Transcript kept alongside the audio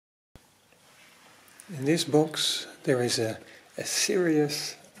In this box there is a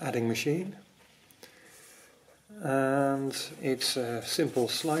Sirius adding machine, and it's a simple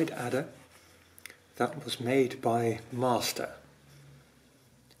slide adder that was made by Master.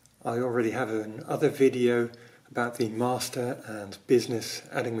 I already have another video about the Master and Business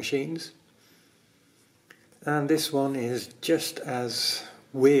adding machines, and this one is just as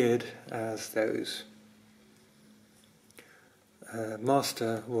weird as those.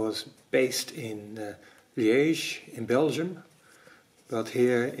 Master was based in Liège in Belgium, but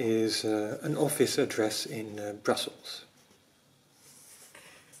here is an office address in Brussels.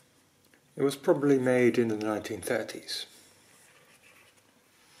 It was probably made in the 1930s.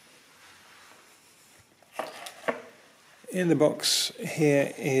 In the box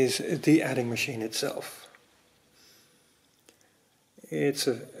here is the adding machine itself. It's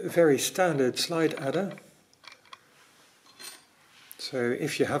a very standard slide adder. So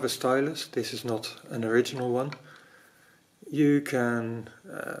if you have a stylus, this is not an original one, you can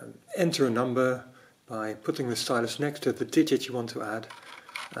enter a number by putting the stylus next to the digit you want to add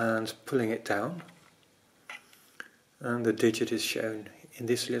and pulling it down, and the digit is shown in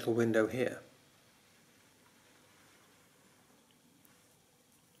this little window here.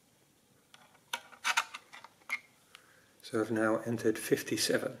 So I've now entered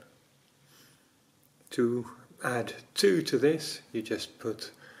 57. To add 2 to this, you just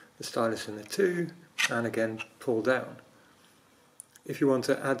put the stylus in the 2 and again pull down. If you want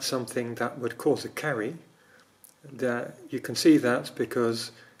to add something that would cause a carry, you can see that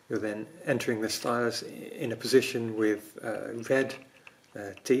because you're then entering the stylus in a position with red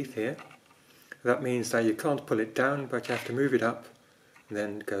teeth here. That means that you can't pull it down, but you have to move it up and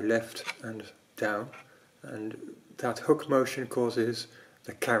then go left and down, and that hook motion causes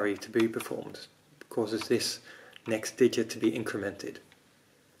the carry to be performed, causes this next digit to be incremented.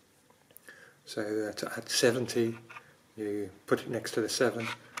 So to add 70, you put it next to the 7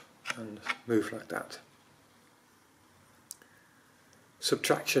 and move like that.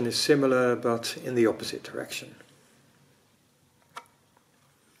 Subtraction is similar, but in the opposite direction.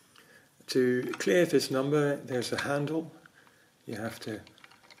 To clear this number, there's a handle. You have to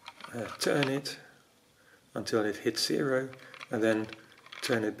turn it until it hits 0 and then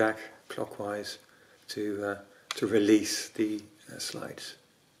turn it back clockwise to release the slides.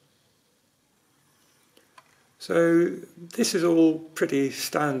 So this is all pretty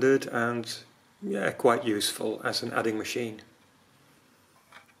standard and quite useful as an adding machine.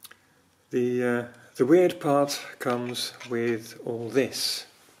 The weird part comes with all this.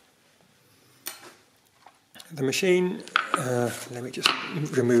 The machine, let me just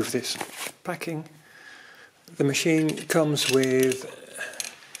remove this packing. The machine comes with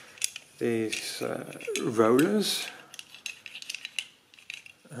these rollers,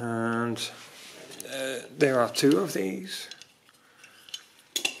 and there are 2 of these,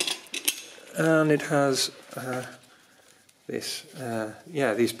 and it has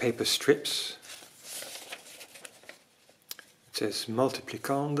these paper strips. It says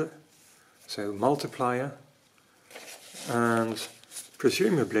multiplicande, so multiplier, and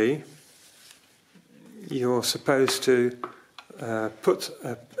presumably you're supposed to put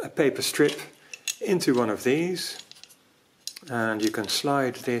a paper strip into one of these, and you can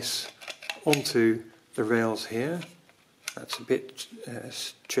slide this onto the rails here. That's a bit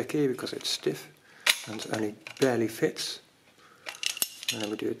tricky because it's stiff and only barely fits. And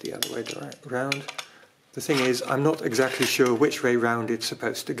then we do it the other way round. The thing is, I'm not exactly sure which way round it's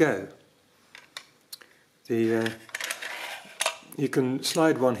supposed to go. You can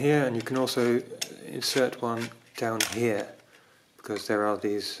slide one here, and you can also insert one down here, because there are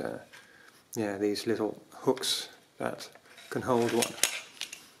these these little hooks that can hold one.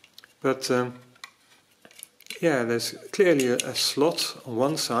 But there's clearly a slot on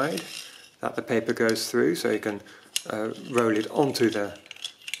one side that the paper goes through, so you can roll it onto the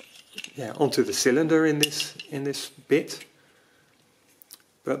cylinder in this bit.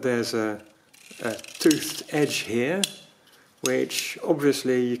 But there's a toothed edge here, which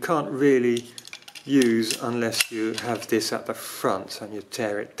obviously you can't really use unless you have this at the front and you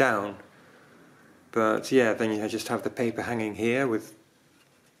tear it down. But then you just have the paper hanging here with,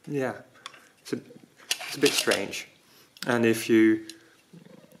 it's a bit strange. And if you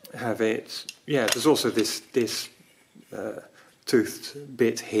have it, there's also this toothed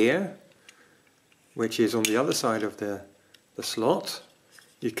bit here, which is on the other side of the slot.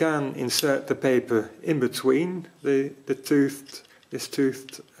 You can insert the paper in between this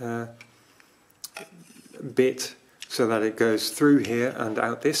toothed bit, so that it goes through here and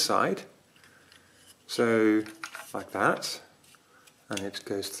out this side. So like that, and it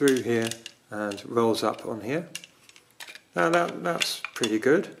goes through here and rolls up on here. Now that's pretty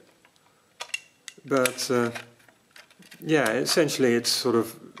good, but yeah, essentially it's sort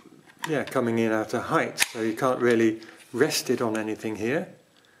of coming in at a height, so you can't really rest it on anything here.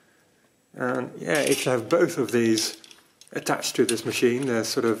 And yeah, if you have both of these attached to this machine, they're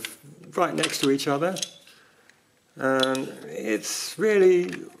sort of right next to each other, and it's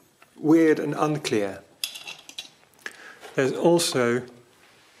really weird and unclear. There's also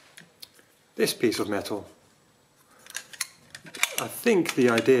this piece of metal. I think the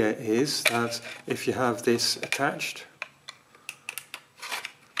idea is that if you have this attached,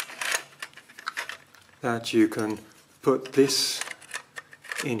 that you can put this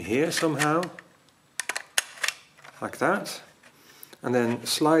in here somehow, like that, and then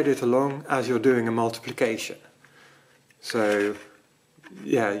slide it along as you're doing a multiplication. So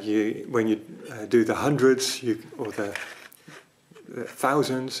yeah, when you do the hundreds or the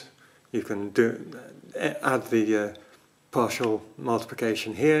thousands, you can add the partial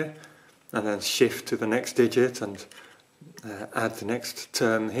multiplication here, and then shift to the next digit and add the next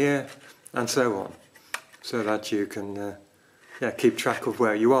term here, and so on, so that you can keep track of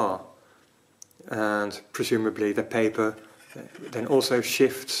where you are. And presumably the paper then also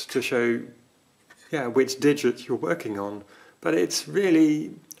shifts to show which digit you're working on. But it's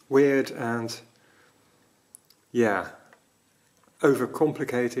really weird and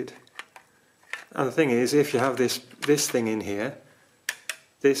overcomplicated. And the thing is, if you have this thing in here,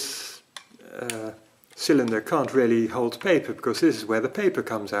 this cylinder can't really hold paper, because this is where the paper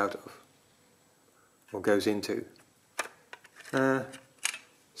comes out of, or goes into.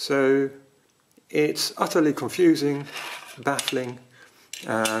 So it's utterly confusing, baffling,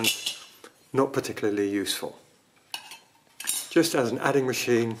 and not particularly useful. Just as an adding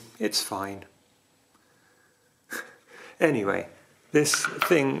machine, it's fine. Anyway, this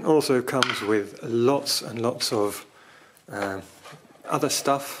thing also comes with lots and lots of other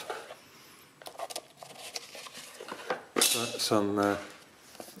stuff. Some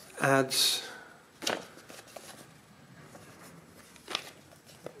ads.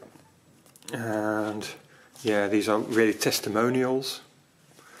 And yeah, these are really testimonials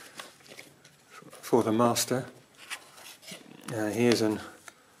for the master. Here's an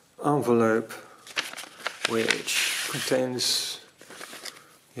envelope which contains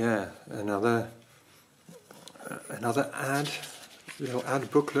another little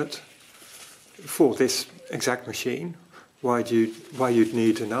ad booklet for this exact machine. Why you'd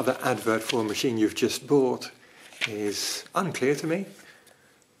need another advert for a machine you've just bought is unclear to me.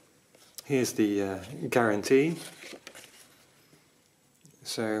 Here's the guarantee.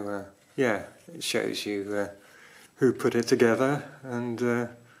 So it shows you who put it together and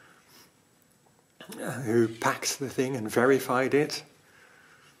who packed the thing and verified it.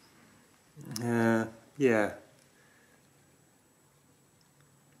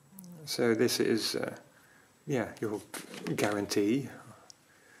 So this is your guarantee.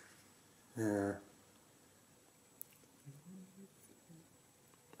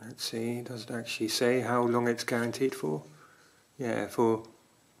 Let's see, does it actually say how long it's guaranteed for?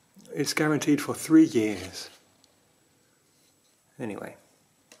 It's guaranteed for 3 years. Anyway.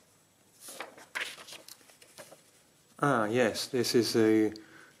 Yes, this is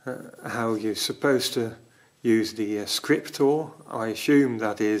how you're supposed to use the Scriptor. I assume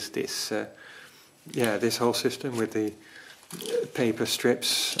that is this, this whole system with the paper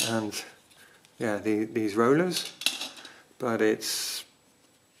strips and these rollers. But it's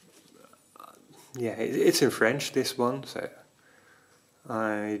it's in French, this one, so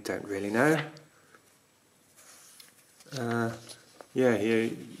I don't really know. Here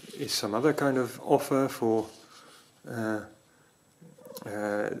is some other kind of offer for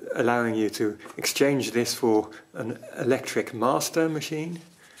allowing you to exchange this for an electric master machine,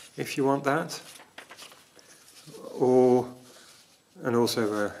 if you want that. And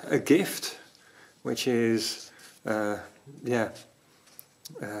also a gift, which is a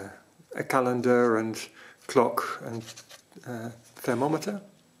calendar and clock and thermometer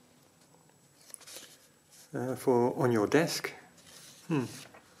for on your desk. And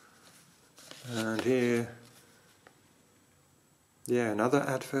here, another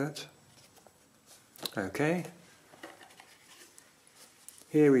advert. Okay.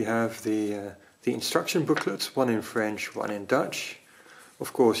 Here we have the instruction booklets, one in French, one in Dutch.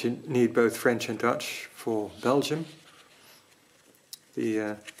 Of course, you need both French and Dutch for Belgium.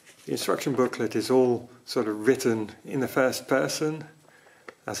 The instruction booklet is all sort of written in the first person,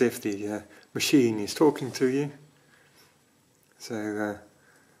 as if the machine is talking to you. So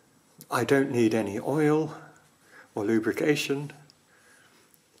I don't need any oil or lubrication.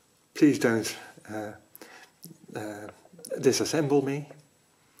 please don't disassemble me.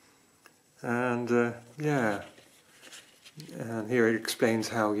 And yeah, and here it explains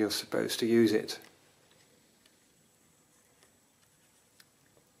how you're supposed to use it.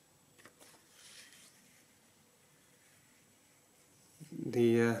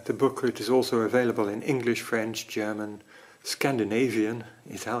 The booklet is also available in English, French, German, Scandinavian,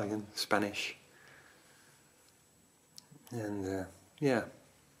 Italian, Spanish, and yeah.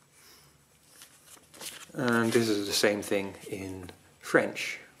 And this is the same thing in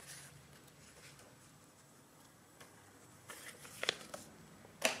French.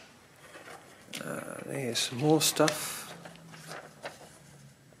 Here's some more stuff.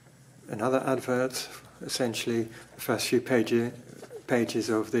 Another advert, essentially the first few pages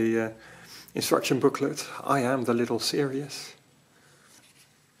of the instruction booklet. I am the little Sirius.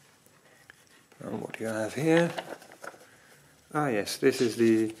 And what do you have here? Ah yes, this is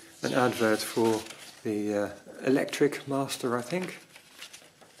an advert for the electric master, I think.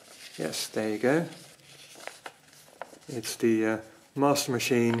 Yes, there you go. It's the master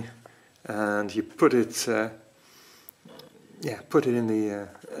machine, and you put it in the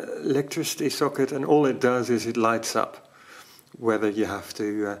electricity socket, and all it does is it lights up, whether you have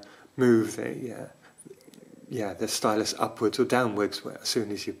to move the stylus upwards or downwards as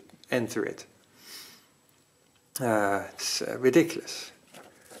soon as you enter it. It's ridiculous.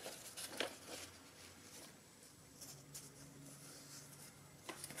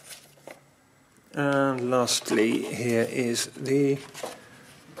 And lastly, here is the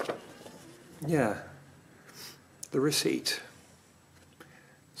receipt.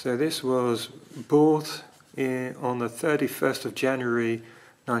 So this was bought on the 31st of January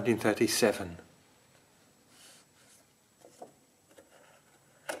 1937.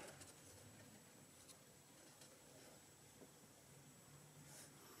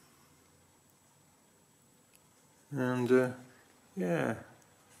 And yeah,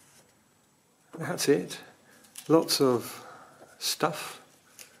 that's it. Lots of stuff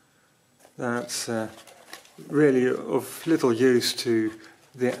that's really of little use to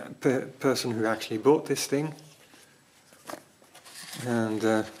the person who actually bought this thing.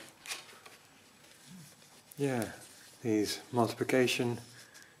 And yeah, these multiplication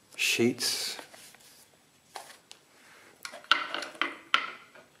sheets,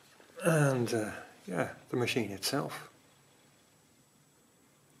 and yeah, the machine itself.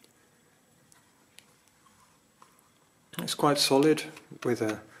 It's quite solid with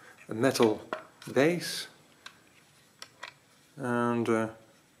a metal base, and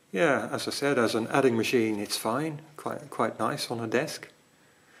yeah, as I said, as an adding machine it's fine, quite nice on a desk,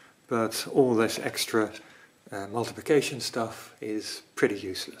 but all this extra multiplication stuff is pretty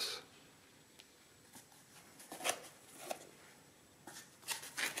useless.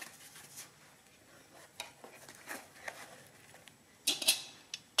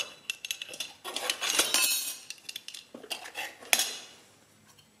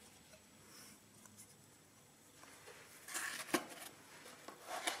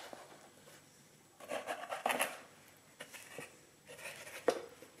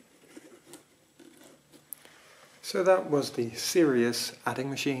 So that was the Sirius adding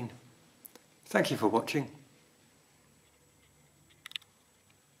machine. Thank you for watching.